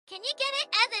Can you get it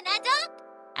as an adult?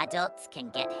 Adults can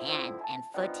get hand and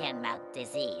foot-and-mouth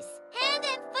disease. Hand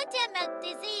and foot-and-mouth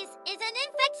disease is an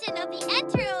infection of the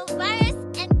enterovirus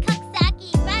and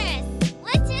Coxsackie virus,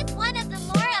 which is one of the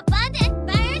more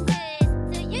abundant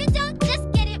viruses. So you don't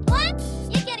just get it once,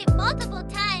 you get it multiple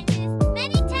times,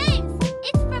 many times.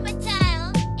 It's from a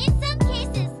child. In some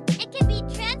cases, it can be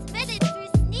transmitted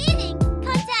through sneezing,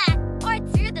 contact, or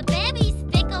through the baby's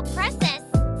fecal process.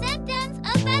 Symptoms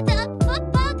of adult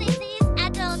football disease: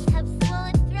 adults have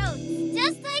swollen throats,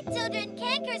 just like children.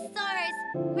 Canker sores,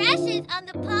 rashes on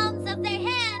the palms of their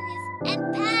hands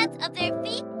and pads of their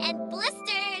feet, and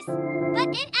blisters. But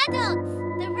in adults,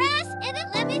 the rash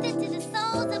isn't limited to the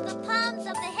soles of the palms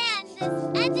of the hands,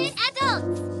 and in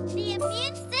adults, the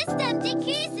immune system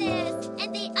decreases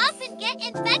and they often get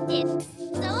infected.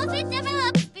 So if it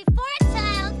develops before a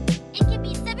child, it can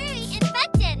be severely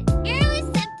infected. Early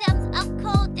symptoms of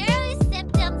cold, early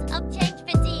symptoms of change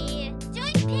fatigue,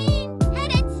 joint pain,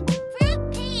 headaches,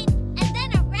 throat pain, and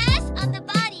then a rash on the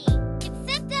body. If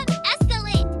symptoms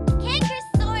escalate, canker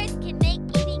sores can make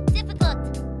eating difficult.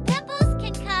 Pimples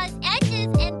can cause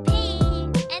edges and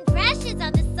pain, and rashes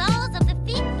on the soles of the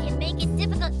feet can make it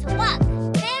difficult to walk.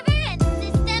 Fever and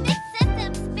systemic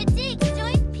symptoms: fatigue,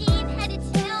 joint pain, headache,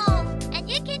 no. And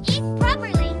you can eat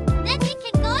properly, then you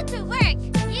can go to work.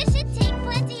 You should take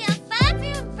plenty of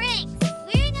bathroom breaks,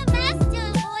 wearing a mask to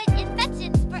avoid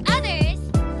infections for others.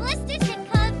 Blisters can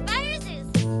cause viruses,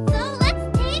 so let's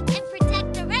take and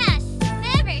protect the rash.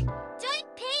 Fever, joint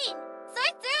pain,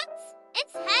 sore throats,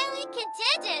 it's highly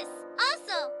contagious.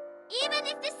 Also, even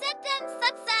if the symptoms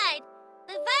subside,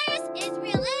 the virus is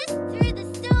released through the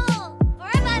stool for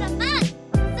about a month.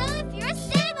 So if you're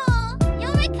stable,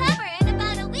 you'll recover in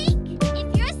about a week. If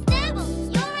you're stable,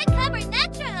 you'll recover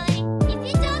naturally. If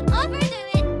you don't overdo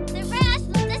it, the rash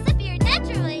will disappear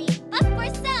naturally. But for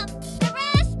some, the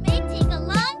rash may take a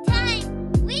long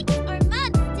time, weeks or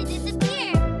months, to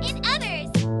disappear. In others,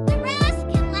 the rash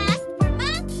can last for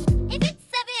months. If it's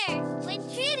severe, when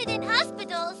treated in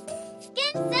hospitals,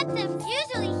 skin symptoms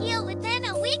usually heal within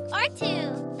a week or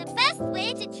two. The best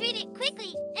way to treat it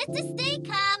quickly is to stay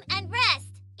calm and rest.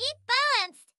 Eat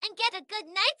balanced and get a good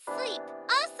night's sleep.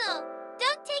 Also,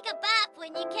 don't take a bath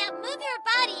when you can't move your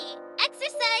body.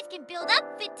 Exercise can build up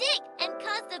fatigue and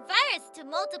cause the virus to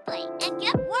multiply and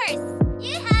get worse.